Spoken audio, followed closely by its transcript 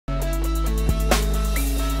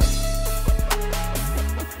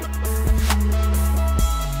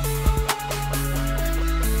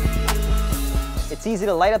easy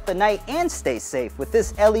to light up the night and stay safe with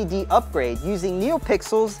this LED upgrade using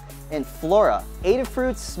NeoPixels and FLORA,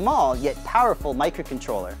 Adafruit's small yet powerful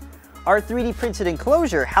microcontroller. Our 3D printed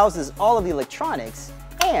enclosure houses all of the electronics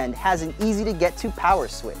and has an easy to get to power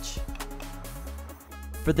switch.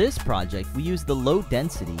 For this project, we use the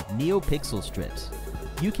low-density NeoPixel strips.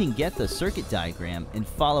 You can get the circuit diagram and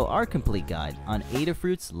follow our complete guide on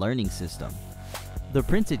Adafruit's learning system. The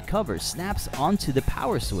printed cover snaps onto the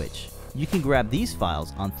power switch. You can grab these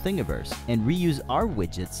files on Thingiverse and reuse our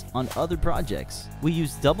widgets on other projects. We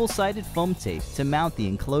use double-sided foam tape to mount the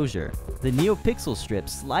enclosure. The NeoPixel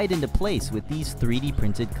strips slide into place with these 3D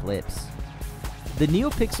printed clips. The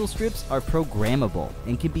NeoPixel strips are programmable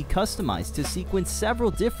and can be customized to sequence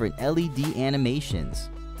several different LED animations.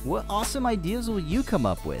 What awesome ideas will you come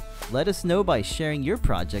up with? Let us know by sharing your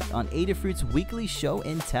project on Adafruit's weekly show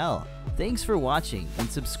and tell. Thanks for watching and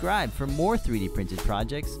subscribe for more 3D printed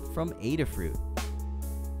projects from Adafruit.